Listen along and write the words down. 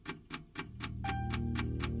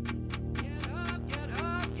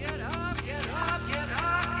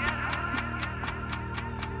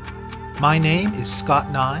My name is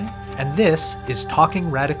Scott Nye, and this is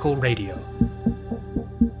Talking Radical Radio.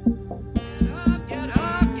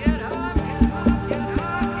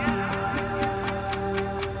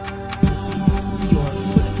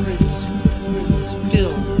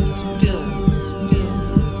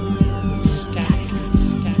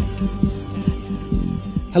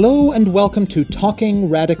 Hello and welcome to Talking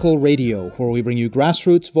Radical Radio, where we bring you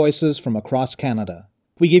grassroots voices from across Canada.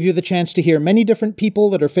 We give you the chance to hear many different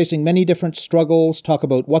people that are facing many different struggles, talk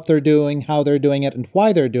about what they're doing, how they're doing it, and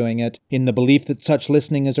why they're doing it, in the belief that such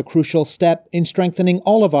listening is a crucial step in strengthening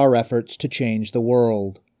all of our efforts to change the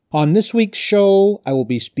world. On this week's show, I will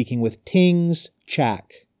be speaking with Tings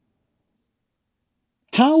Chak.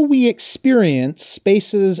 How we experience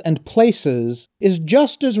spaces and places is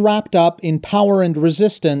just as wrapped up in power and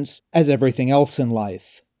resistance as everything else in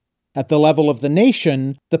life. At the level of the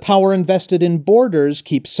nation, the power invested in borders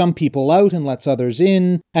keeps some people out and lets others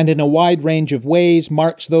in, and in a wide range of ways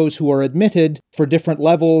marks those who are admitted for different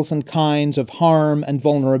levels and kinds of harm and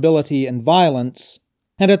vulnerability and violence.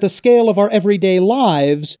 And at the scale of our everyday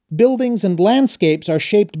lives, buildings and landscapes are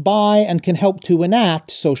shaped by and can help to enact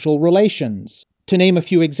social relations. To name a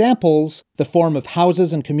few examples, the form of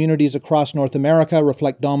houses and communities across North America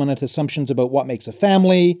reflect dominant assumptions about what makes a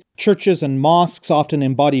family. Churches and mosques often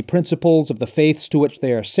embody principles of the faiths to which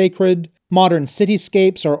they are sacred. Modern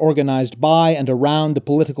cityscapes are organized by and around the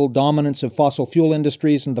political dominance of fossil fuel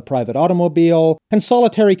industries and the private automobile. And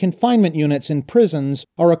solitary confinement units in prisons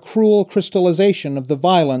are a cruel crystallization of the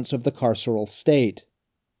violence of the carceral state.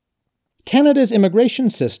 Canada's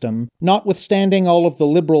immigration system, notwithstanding all of the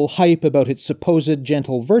liberal hype about its supposed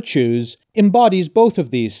gentle virtues, embodies both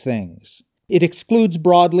of these things. It excludes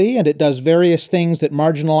broadly, and it does various things that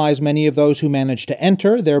marginalize many of those who manage to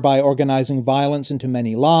enter, thereby organizing violence into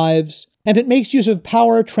many lives. And it makes use of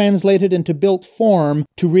power translated into built form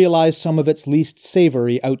to realize some of its least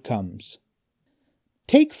savory outcomes.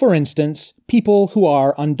 Take, for instance, people who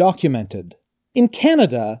are undocumented. In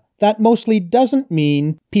Canada, that mostly doesn't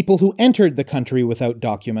mean people who entered the country without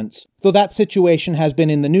documents, though that situation has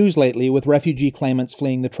been in the news lately with refugee claimants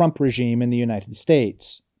fleeing the Trump regime in the United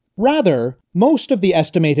States. Rather, most of the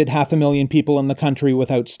estimated 500,000 people in the country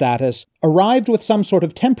without status arrived with some sort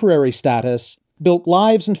of temporary status, built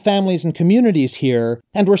lives and families and communities here,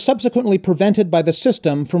 and were subsequently prevented by the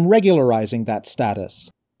system from regularizing that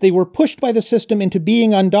status. They were pushed by the system into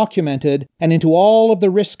being undocumented and into all of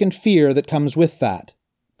the risk and fear that comes with that.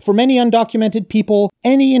 For many undocumented people,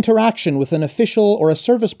 any interaction with an official or a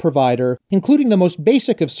service provider, including the most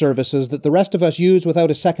basic of services that the rest of us use without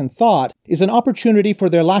a second thought, is an opportunity for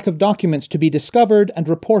their lack of documents to be discovered and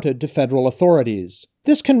reported to federal authorities.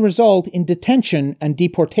 This can result in detention and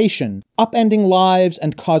deportation, upending lives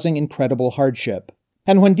and causing incredible hardship.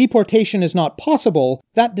 And when deportation is not possible,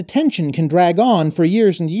 that detention can drag on for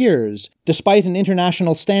years and years. Despite an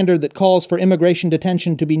international standard that calls for immigration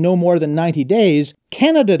detention to be no more than 90 days,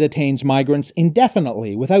 Canada detains migrants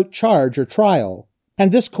indefinitely without charge or trial.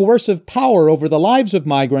 And this coercive power over the lives of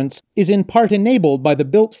migrants is in part enabled by the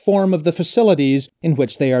built form of the facilities in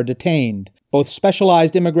which they are detained, both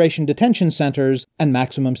specialized immigration detention centers and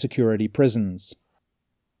maximum security prisons.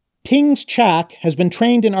 Tings Chak has been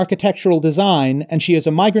trained in architectural design, and she is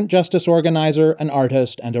a migrant justice organizer, an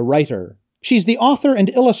artist, and a writer. She's the author and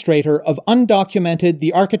illustrator of Undocumented: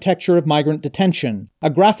 The Architecture of Migrant Detention,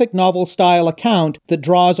 a graphic novel-style account that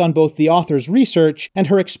draws on both the author's research and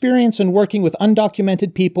her experience in working with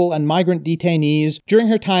undocumented people and migrant detainees during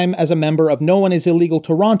her time as a member of No One Is Illegal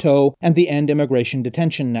Toronto and the End Immigration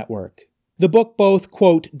Detention Network. The book both,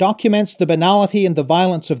 quote, documents the banality and the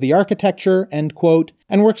violence of the architecture, end quote,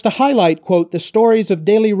 and works to highlight, quote, the stories of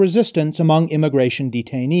daily resistance among immigration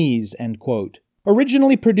detainees, end quote.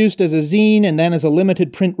 Originally produced as a zine and then as a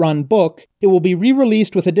limited print-run book, it will be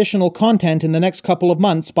re-released with additional content in the next couple of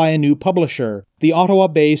months by a new publisher, the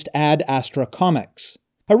Ottawa-based Ad Astra Comics.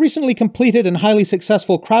 A recently completed and highly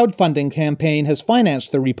successful crowdfunding campaign has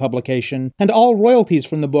financed the republication, and all royalties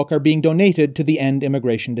from the book are being donated to the End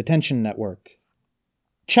Immigration Detention Network.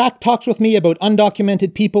 Chak talks with me about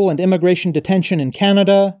undocumented people and immigration detention in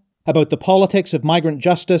Canada, about the politics of migrant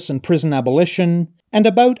justice and prison abolition, and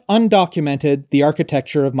about Undocumented: The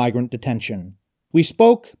Architecture of Migrant Detention. We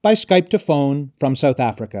spoke by Skype to phone from South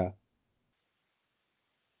Africa.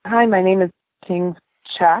 Hi, my name is Tings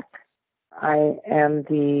Chak. I am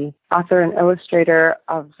the author and illustrator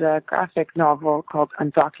of the graphic novel called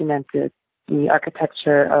Undocumented: The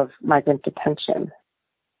Architecture of Migrant Detention.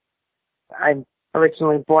 I'm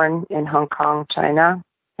originally born in Hong Kong, China,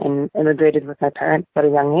 and immigrated with my parents at a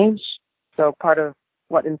young age. So part of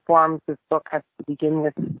what informs this book has to begin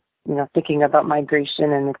with thinking about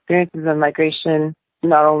migration and experiences of migration,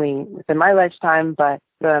 not only within my lifetime, but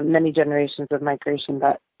the many generations of migration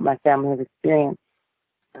that my family has experienced.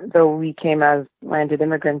 Though we came as landed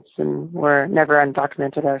immigrants and were never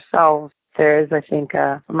undocumented ourselves, there is, I think,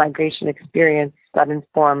 a migration experience that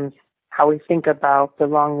informs how we think about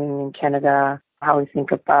belonging in Canada, how we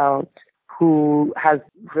think about who has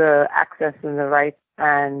the access and the rights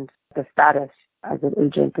and the status as an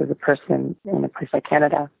agent, as a person in a place like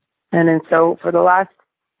Canada. And so for the last,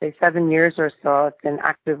 say, 7 years or so, I've been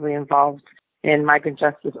actively involved in migrant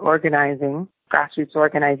justice organizing, grassroots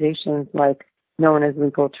organizations like known as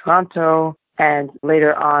Legal Toronto, and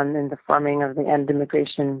later on in the forming of the End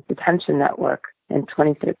Immigration Detention Network in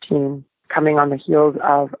 2013, coming on the heels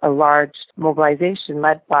of a large mobilization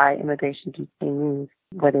led by immigration detainees,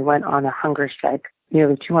 where they went on a hunger strike.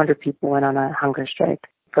 Nearly 200 people went on a hunger strike,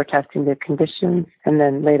 protesting their conditions, and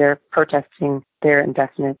then later protesting their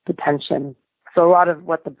indefinite detention. So a lot of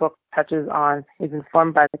what the book touches on is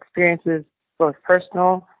informed by experiences, both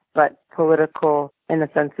personal but political, in the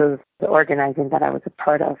sense of the organizing that I was a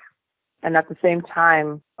part of. And at the same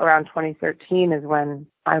time, around 2013 is when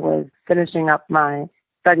I was finishing up my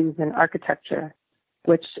studies in architecture,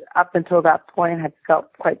 which up until that point had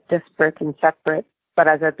felt quite disparate and separate. But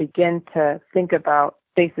as I began to think about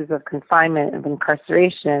spaces of confinement and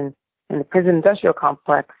incarceration in the prison industrial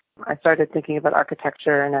complex, I started thinking about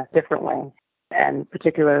architecture in a different way, and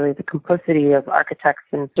particularly the complicity of architects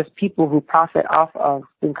and just people who profit off of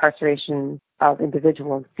the incarceration of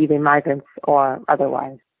individuals, be they migrants or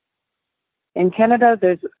otherwise. In Canada,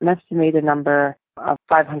 there's an estimated number of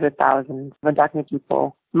 500,000 undocumented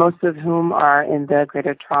people, most of whom are in the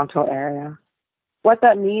Greater Toronto area. What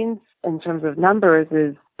that means in terms of numbers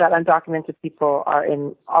is that undocumented people are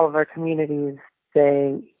in all of our communities.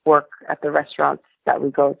 They work at the restaurants that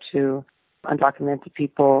we go to. Undocumented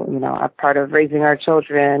people, are part of raising our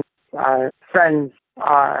children. Our friends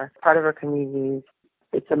are part of our communities.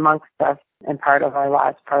 It's amongst us and part of our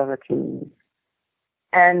lives, part of our communities.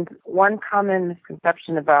 And one common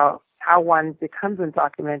misconception about how one becomes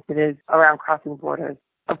undocumented is around crossing borders.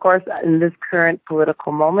 Of course, in this current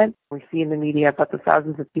political moment, we see in the media about the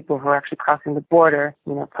thousands of people who are actually crossing the border,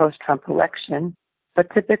 post-Trump election. But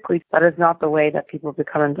typically, that is not the way that people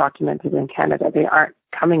become undocumented in Canada. They aren't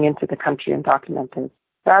coming into the country undocumented.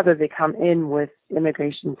 Rather, they come in with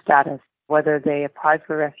immigration status, whether they apply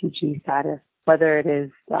for refugee status, whether it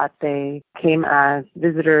is that they came as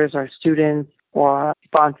visitors or students or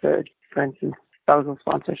sponsored, for instance, spousal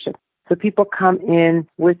sponsorship. So people come in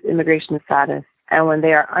with immigration status, and when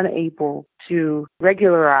they are unable to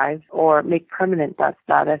regularize or make permanent that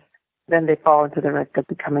status, then they fall into the risk of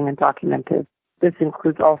becoming undocumented. This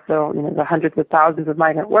includes also, the hundreds of thousands of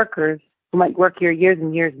migrant workers who might work here years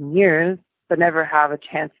and years and years, but never have a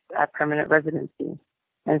chance at permanent residency.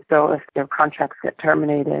 And so if their contracts get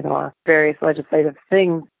terminated or various legislative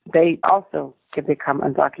things, they also can become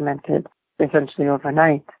undocumented essentially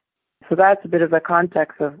overnight. So that's a bit of the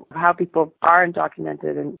context of how people are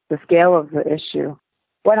undocumented and the scale of the issue.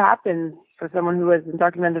 What happens for someone who is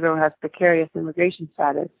undocumented or has precarious immigration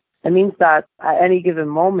status? It means that at any given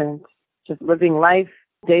moment, just living life,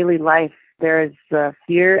 daily life, there is the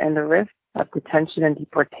fear and the risk of detention and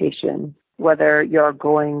deportation. Whether you're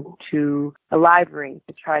going to a library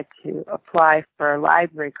to try to apply for a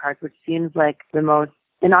library card, which seems like the most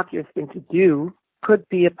innocuous thing to do, could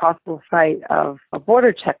be a possible site of a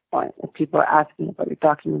border checkpoint if people are asking about your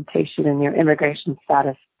documentation and your immigration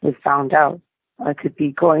status is found out. It could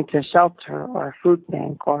be going to a shelter or a food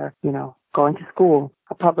bank or, going to school,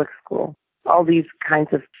 a public school. All these kinds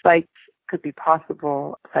of sites could be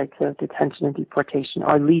possible sites of detention and deportation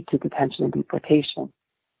or lead to detention and deportation.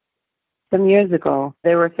 Some years ago,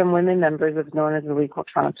 there were some women members of known as Legal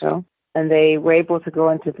Toronto, and they were able to go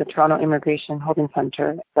into the Toronto Immigration Holding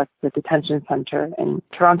Center, that's the detention center in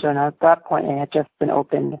Toronto, and at that point it had just been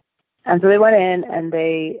opened. And so they went in and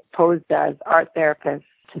they posed as art therapists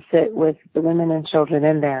to sit with the women and children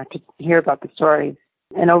in there to hear about the stories.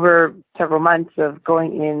 And over several months of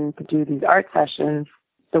going in to do these art sessions,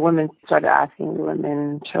 the women started asking the women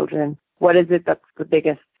and children, what is it that's the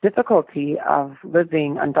biggest difficulty of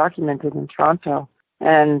living undocumented in Toronto?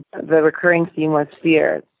 And the recurring theme was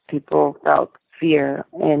fear. People felt fear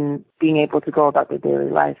in being able to go about their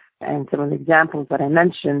daily life. And some of the examples that I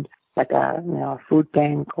mentioned, like a food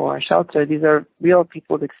bank or a shelter, these are real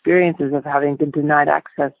people's experiences of having been denied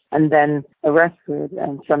access and then arrested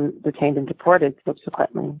and some detained and deported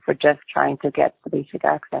subsequently for just trying to get the basic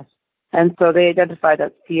access. And so they identified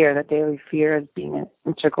that fear, that daily fear, as being an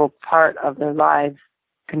integral part of their lives,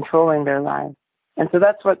 controlling their lives. And so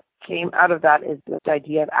that's what came out of that is the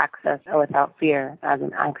idea of access without fear, as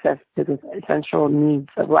an access to the essential needs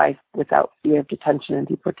of life without fear of detention and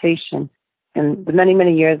deportation. And the many,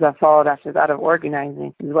 many years that followed after that of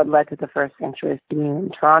organizing is what led to the first sanctuary city in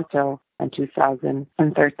Toronto in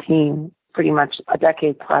 2013, pretty much a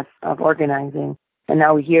decade plus of organizing. And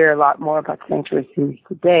now we hear a lot more about sanctuary cities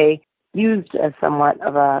today, used as somewhat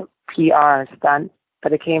of a PR stunt,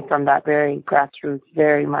 but it came from that very grassroots,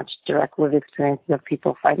 very much direct lived experiences of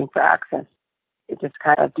people fighting for access. It just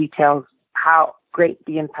kind of details how great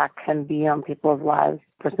the impact can be on people's lives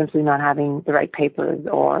for simply not having the right papers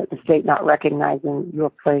or the state not recognizing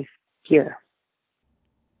your place here.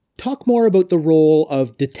 Talk more about the role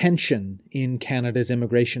of detention in Canada's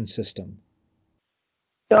immigration system.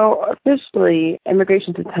 So officially,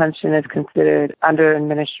 immigration detention is considered under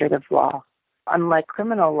administrative law. Unlike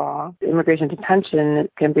criminal law, immigration detention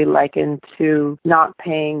can be likened to not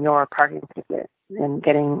paying your parking ticket and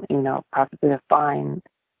getting, possibly a fine.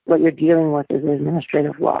 What you're dealing with is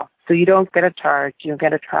administrative law. So you don't get a charge, you don't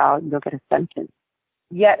get a trial, you don't get a sentence.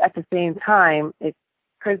 Yet at the same time, it's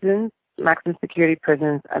prisons, maximum security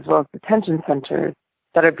prisons, as well as detention centers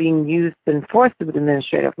that are being used to enforce the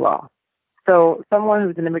administrative law. So someone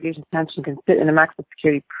who's in immigration detention can sit in a maximum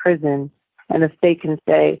security prison and the state can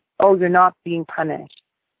say, oh, you're not being punished.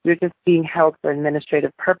 You're just being held for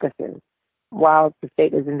administrative purposes while the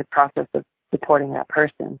state is in the process of deporting that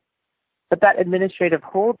person. But that administrative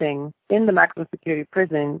holding in the maximum security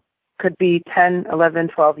prison could be 10, 11,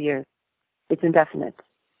 12 years. It's indefinite.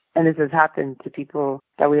 And this has happened to people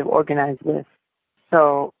that we have organized with.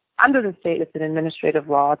 So under the state, it's an administrative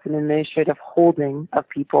law. It's an administrative holding of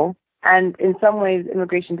people. And in some ways,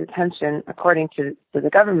 immigration detention, according to the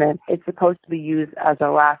government, it's supposed to be used as a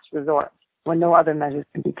last resort when no other measures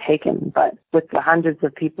can be taken. But with the hundreds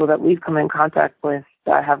of people that we've come in contact with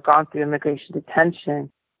that have gone through immigration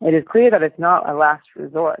detention, it is clear that it's not a last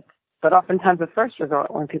resort, but oftentimes a first resort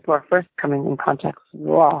when people are first coming in contact with the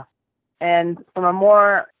law. And from a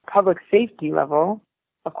more public safety level,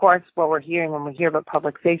 of course, what we're hearing when we hear about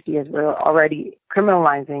public safety is we're already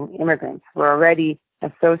criminalizing immigrants. We're already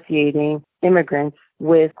associating immigrants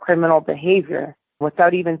with criminal behavior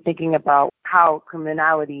without even thinking about how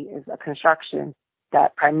criminality is a construction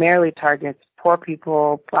that primarily targets poor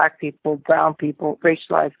people, Black people, brown people,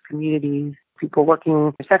 racialized communities, people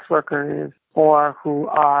working, sex workers, or who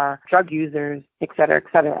are drug users, et cetera,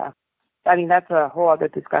 et cetera. I mean, that's a whole other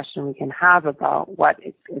discussion we can have about what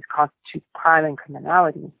constitutes crime and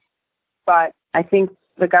criminality. But I think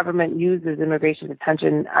the government uses immigration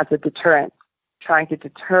detention as a deterrent, trying to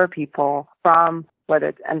deter people from whether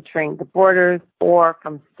it's entering the borders or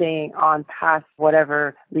from staying on past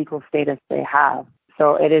whatever legal status they have.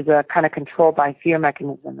 So it is a kind of control by fear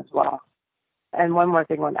mechanism as well. And one more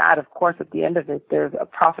thing I want to add, of course, at the end of it, there's a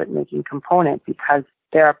profit-making component because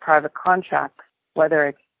there are private contracts, whether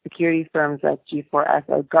it's security firms like G4S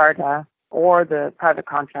or Garda, or the private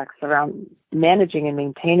contracts around managing and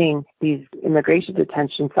maintaining these immigration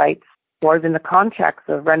detention sites, or even the contracts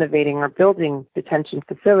of renovating or building detention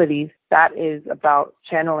facilities. That is about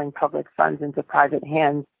channeling public funds into private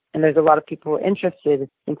hands. And there's a lot of people interested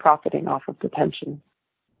in profiting off of detention.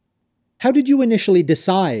 How did you initially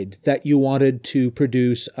decide that you wanted to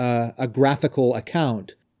produce a graphical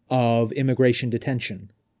account of immigration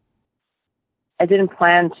detention? I didn't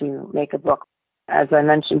plan to make a book. As I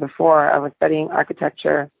mentioned before, I was studying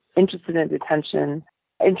architecture, interested in detention,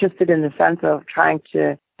 interested in the sense of trying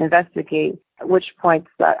to investigate at which points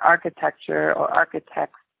that architecture or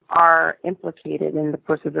architects are implicated in the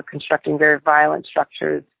process of constructing very violent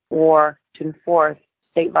structures or to enforce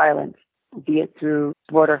state violence, be it through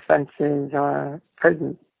border fences or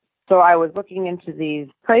prisons. So I was looking into these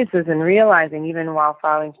places and realizing, even while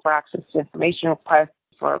filing for access to information requests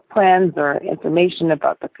for plans or information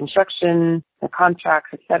about the construction, the contracts,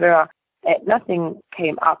 etc., nothing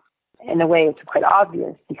came up. In a way, it's quite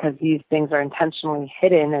obvious because these things are intentionally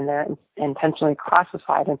hidden and they're intentionally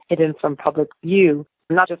classified and hidden from public view,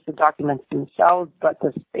 not just the documents themselves, but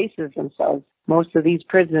the spaces themselves. Most of these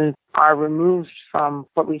prisons are removed from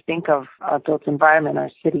what we think of a built environment,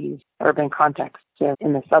 our cities, urban context,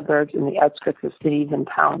 in the suburbs, in the outskirts of cities and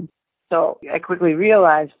towns. So I quickly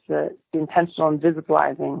realized the intentional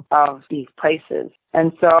invisibilizing of these places.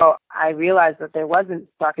 And so I realized that there wasn't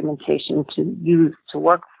documentation to use to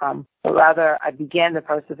work from, but rather I began the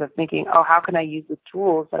process of thinking, how can I use the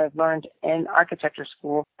tools that I've learned in architecture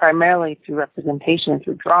school, primarily through representation,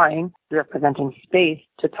 through drawing, through representing space,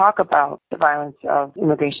 to talk about the violence of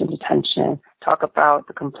immigration detention, talk about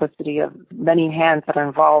the complicity of many hands that are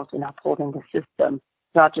involved in upholding the system.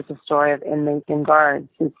 It's not just a story of inmates and guards.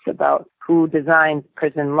 It's about who designs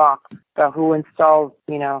prison locks, about who installs,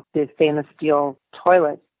 the stainless steel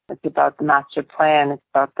toilets. It's about the master plan. It's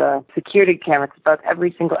about the security cameras. It's about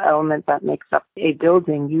every single element that makes up a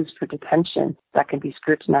building used for detention that can be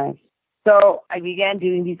scrutinized. So I began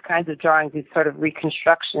doing these kinds of drawings, these sort of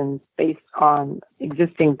reconstructions based on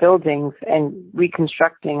existing buildings and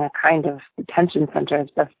reconstructing a kind of detention center as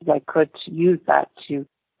best as I could to use that to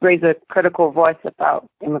raise a critical voice about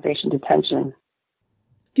immigration detention.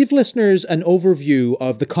 Give listeners an overview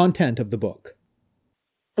of the content of the book.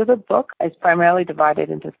 So the book is primarily divided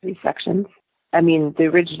into 3 sections. The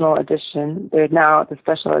original edition, there's now the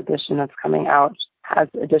special edition that's coming out, has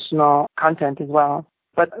additional content as well.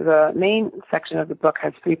 But the main section of the book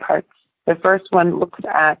has 3 parts. The first one looks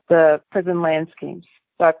at the prison landscapes.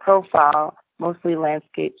 So I profile mostly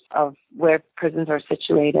landscapes of where prisons are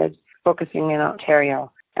situated, focusing in Ontario.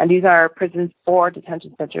 And these are prisons or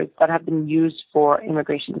detention centers that have been used for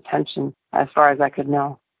immigration detention, as far as I could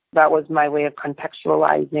know. That was my way of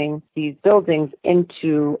contextualizing these buildings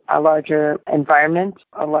into a larger environment,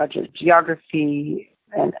 a larger geography,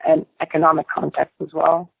 and economic context as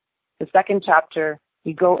well. The second chapter,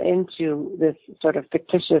 we go into this sort of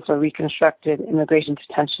fictitious or reconstructed immigration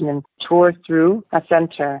detention and tour through a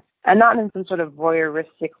center. And not in some sort of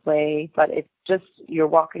voyeuristic way, but it's just you're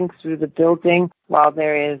walking through the building while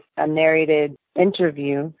there is a narrated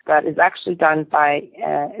interview that is actually done by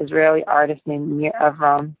an Israeli artist named Nir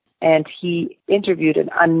Avram. And he interviewed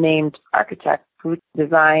an unnamed architect who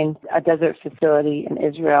designed a desert facility in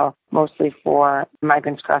Israel, mostly for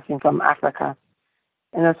migrants crossing from Africa.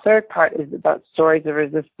 And the third part is about stories of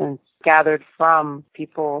resistance gathered from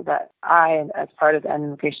people that I, as part of the End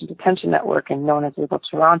Immigration Detention Network and known as Legal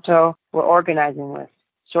Toronto, were organizing with.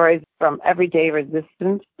 Stories from everyday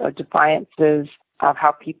resistance or defiances of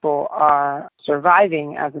how people are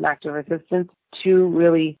surviving as an act of resistance to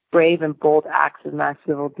really brave and bold acts of mass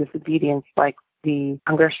civil disobedience, like the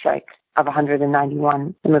hunger strike of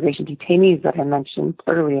 191 immigration detainees that I mentioned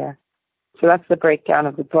earlier. So that's the breakdown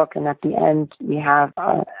of the book. And at the end, we have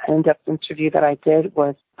an in-depth interview that I did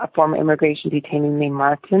with a former immigration detainee named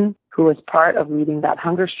Martin, who was part of leading that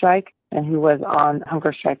hunger strike and who was on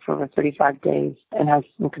hunger strike for over 35 days and has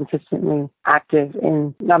been consistently active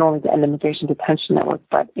in not only the End Immigration Detention Network,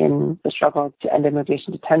 but in the struggle to end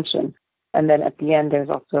immigration detention. And then at the end, there's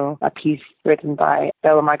also a piece written by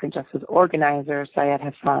fellow migrant justice organizer Syed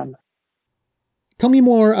Hassan. Tell me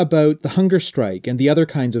more about the hunger strike and the other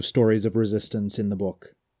kinds of stories of resistance in the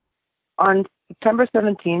book. On September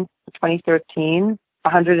 17, 2013,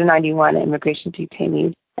 191 immigration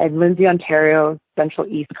detainees at Lindsay, Ontario Central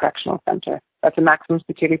East Correctional Center. That's a maximum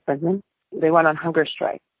security prison. They went on hunger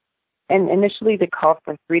strike. And initially they called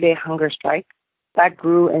for a 3-day hunger strike. That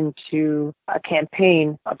grew into a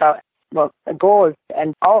campaign about, the goal is to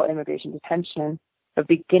end all immigration detention, but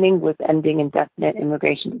beginning with ending indefinite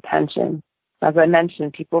immigration detention. As I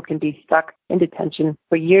mentioned, people can be stuck in detention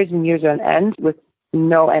for years and years on end with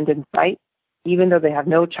no end in sight, even though they have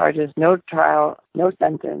no charges, no trial, no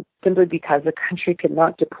sentence, simply because the country could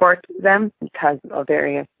not deport them because of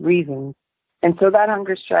various reasons. And so that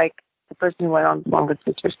hunger strike, the person went on longest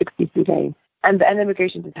was for 62 days. And the End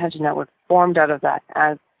Immigration Detention Network formed out of that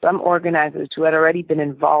as some organizers who had already been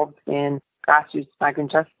involved in grassroots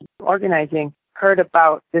migrant justice organizing heard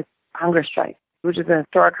about this hunger strike, which is an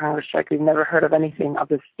historic hunger strike. We've never heard of anything of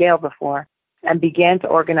this scale before, and began to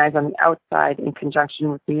organize on the outside in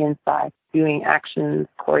conjunction with the inside, doing actions,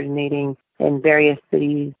 coordinating in various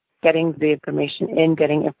cities, getting the information in,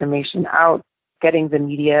 getting information out, getting the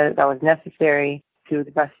media that was necessary to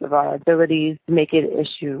the best of our abilities to make it an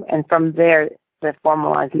issue. And from there, they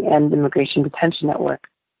formalized the End Immigration Detention Network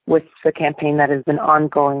with the campaign that has been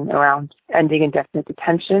ongoing around ending indefinite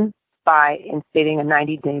detention by instating a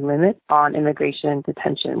 90-day limit on immigration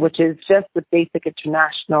detention, which is just the basic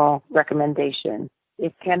international recommendation.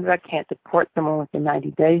 If Canada can't deport someone within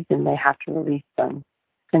 90 days, then they have to release them.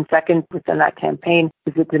 And second, within that campaign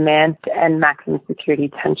is a demand to end maximum security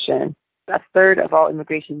detention. A third of all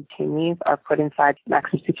immigration detainees are put inside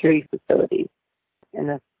maximum security facilities. And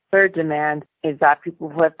the third demand is that people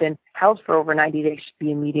who have been held for over 90 days should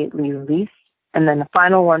be immediately released. And then the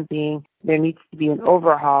final one being there needs to be an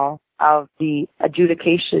overhaul of the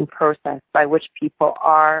adjudication process by which people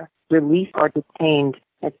are released or detained.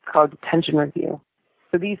 It's called detention review.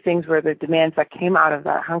 So these things were the demands that came out of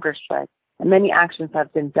that hunger strike. And many actions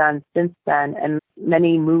have been done since then, and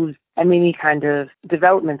many moves and many kind of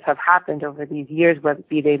developments have happened over these years, whether it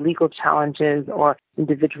be they legal challenges or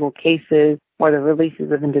individual cases or the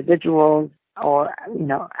releases of individuals or,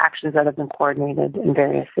 actions that have been coordinated in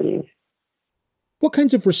various cities. What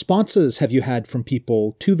kinds of responses have you had from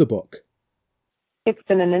people to the book? It's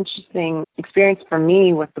been an interesting experience for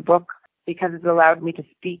me with the book because it's allowed me to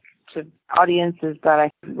speak to audiences that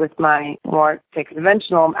I, with my more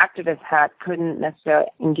conventional activist hat, couldn't necessarily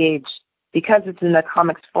engage. Because it's in a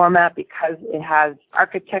comics format, because it has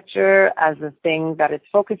architecture as a thing that it's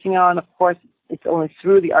focusing on, of course, it's only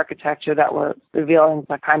through the architecture that we're revealing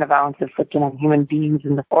the kind of violence inflicted on human beings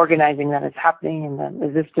and the organizing that is happening and the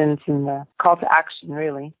resistance and the call to action,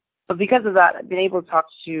 really. But because of that, I've been able to talk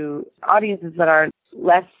to audiences that are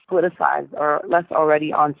less politicized or less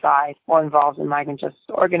already on side or involved in migrant justice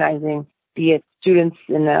organizing, be it students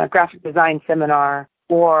in a graphic design seminar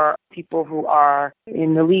or people who are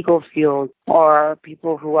in the legal field or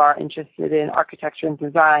people who are interested in architecture and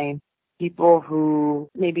design, people who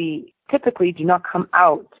maybe typically do not come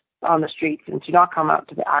out on the streets and do not come out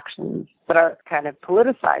to the actions, but are kind of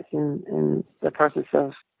politicized in the process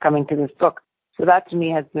of coming to this book. So that to me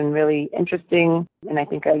has been really interesting and I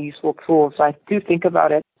think a useful tool. So I do think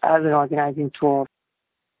about it as an organizing tool.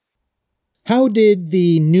 How did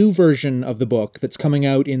the new version of the book that's coming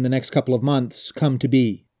out in the next couple of months come to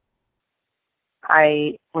be?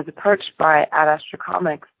 I was approached by Ad Astra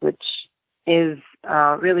Comics, which is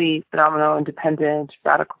a really phenomenal, independent,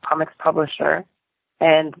 radical comics publisher.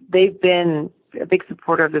 And they've been a big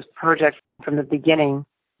supporter of this project from the beginning.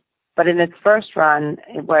 But in its first run,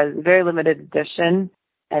 it was a very limited edition,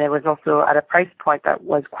 and it was also at a price point that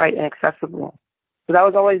was quite inaccessible. So that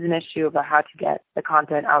was always an issue about how to get the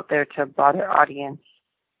content out there to a broader audience.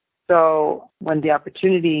 So when the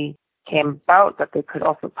opportunity came about that they could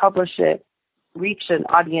also publish it, reach an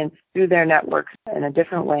audience through their networks in a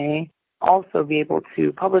different way, also be able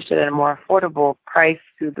to publish it at a more affordable price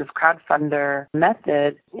through this crowdfunder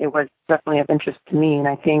method, it was definitely of interest to me. And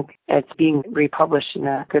I think it's being republished in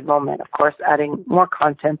a good moment. Of course, adding more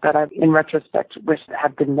content that I, in retrospect, wish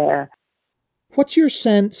had been there. What's your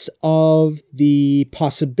sense of the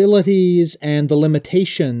possibilities and the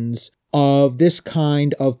limitations of this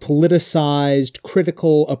kind of politicized,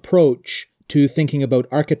 critical approach to thinking about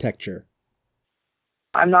architecture?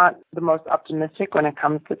 I'm not the most optimistic when it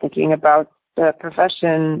comes to thinking about the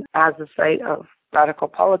profession as a site of radical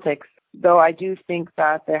politics, though I do think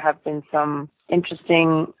that there have been some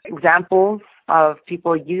interesting examples of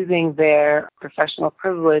people using their professional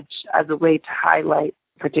privilege as a way to highlight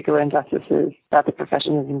particular injustices that the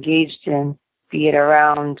profession is engaged in, be it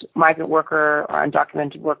around migrant worker or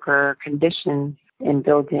undocumented worker conditions in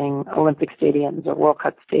building Olympic stadiums or World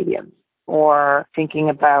Cup stadiums, or thinking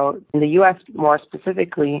about, in the U.S. more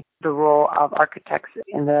specifically, the role of architects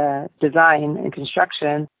in the design and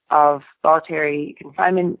construction of solitary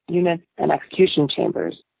confinement units and execution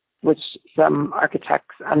chambers, which some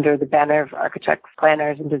architects under the banner of architects,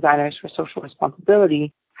 planners, and designers for social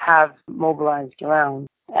responsibility have mobilized around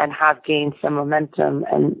and have gained some momentum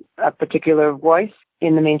and a particular voice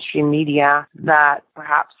in the mainstream media that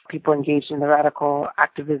perhaps people engaged in the radical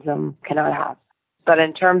activism cannot have. But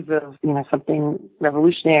in terms of, something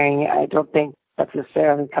revolutionary, I don't think that's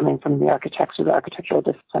necessarily coming from the architects or the architectural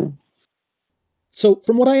discipline. So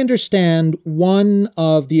from what I understand, one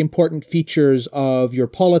of the important features of your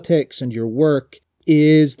politics and your work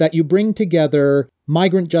is that you bring together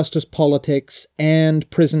migrant justice politics and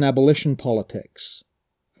prison abolition politics.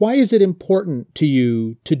 Why is it important to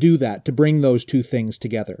you to do that, to bring those two things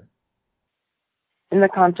together? In the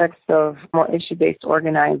context of more issue-based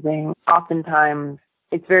organizing, oftentimes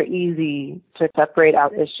it's very easy to separate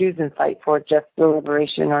out issues and fight for just the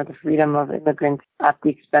liberation or the freedom of immigrants at the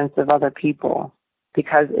expense of other people.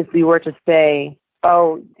 Because if we were to say,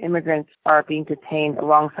 oh, immigrants are being detained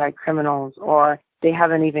alongside criminals, or they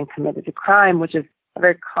haven't even committed a crime, which is a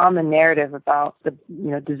very common narrative about the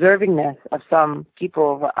deservingness of some people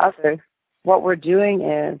over others, what we're doing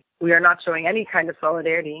is we are not showing any kind of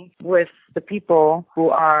solidarity with the people who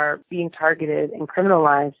are being targeted and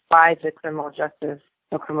criminalized by the criminal justice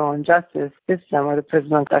or criminal injustice system or the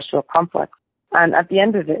prison industrial complex. And at the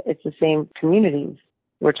end of it, it's the same communities.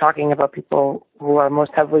 We're talking about people who are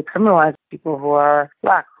most heavily criminalized, people who are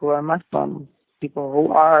Black, who are Muslim, people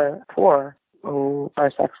who are poor, who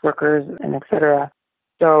are sex workers, and et cetera.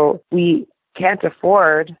 So we can't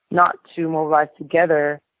afford not to mobilize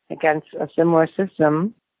together against a similar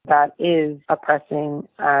system that is oppressing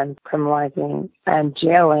and criminalizing and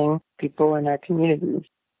jailing people in our communities.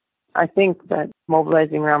 I think that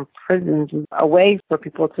mobilizing around prisons is a way for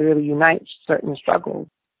people to really unite certain struggles.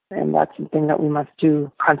 And that's something that we must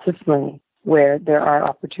do consistently where there are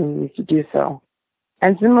opportunities to do so.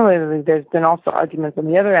 And similarly, there's been also arguments on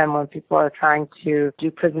the other end when people are trying to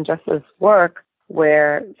do prison justice work,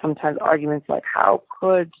 where sometimes arguments like, how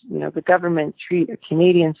could, the government treat a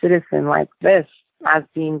Canadian citizen like this as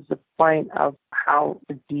being the point of how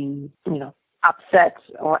to be, upset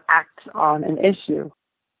or act on an issue.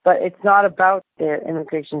 But it's not about their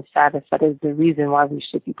immigration status that is the reason why we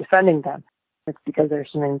should be defending them. It's because they're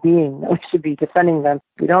human beings that we should be defending them.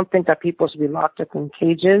 We don't think that people should be locked up in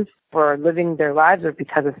cages for living their lives or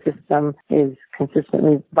because a system is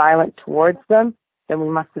consistently violent towards them. Then we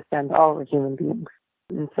must defend all the human beings.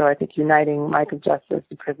 And so I think uniting migrant justice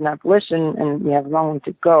and prison abolition, and we have a long way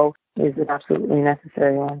to go, is an absolutely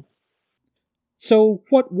necessary one. So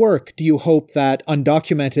what work do you hope that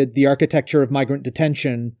Undocumented, the Architecture of Migrant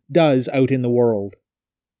Detention, does out in the world?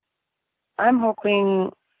 I'm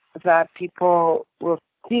hoping that people will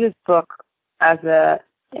see this book as an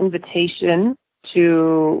invitation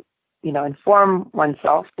to, inform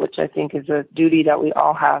oneself, which I think is a duty that we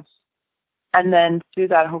all have. And then through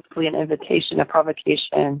that, hopefully an invitation, a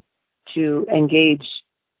provocation to engage,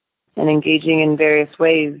 and engaging in various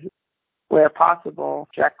ways where possible,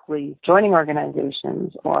 directly joining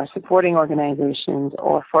organizations or supporting organizations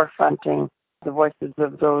or forefronting the voices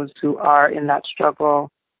of those who are in that struggle,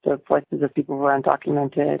 the voices of people who are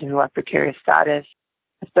undocumented, who have precarious status,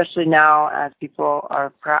 especially now as people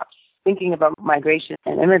are perhaps thinking about migration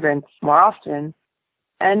and immigrants more often.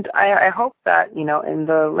 And I hope that, in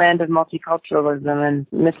the land of multiculturalism and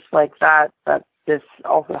myths like that this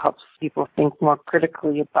also helps people think more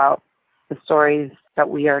critically about the stories that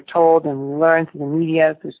we are told and we learn through the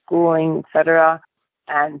media, through schooling, etc.,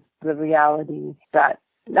 and the reality that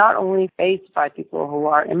not only faced by people who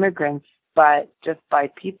are immigrants, but just by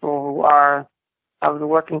people who are of the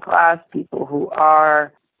working class, people who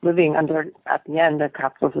are living under, at the end, a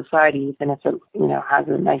capitalist society, even if it, has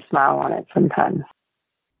a nice smile on it sometimes.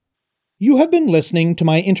 You have been listening to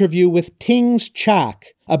my interview with Tings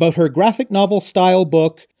Chack about her graphic novel-style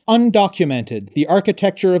book, Undocumented, The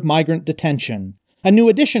Architecture of Migrant Detention, a new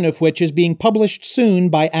edition of which is being published soon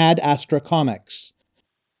by Ad Astra Comics.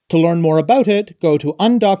 To learn more about it, go to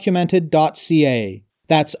undocumented.ca.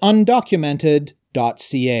 That's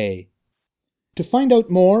undocumented.ca. To find out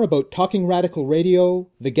more about Talking Radical Radio,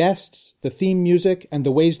 the guests, the theme music, and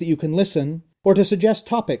the ways that you can listen, or to suggest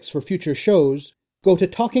topics for future shows, go to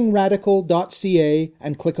talkingradical.ca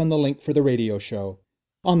and click on the link for the radio show.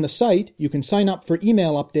 On the site, you can sign up for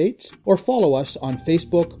email updates or follow us on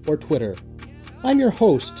Facebook or Twitter. I'm your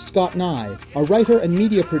host, Scott Nye, a writer and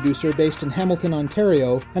media producer based in Hamilton,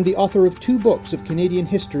 Ontario, and the author of 2 books of Canadian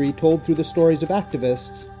history told through the stories of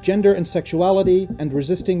activists, Gender and Sexuality, and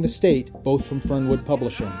Resisting the State, both from Fernwood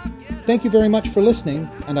Publishing. Thank you very much for listening,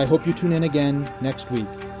 and I hope you tune in again next week.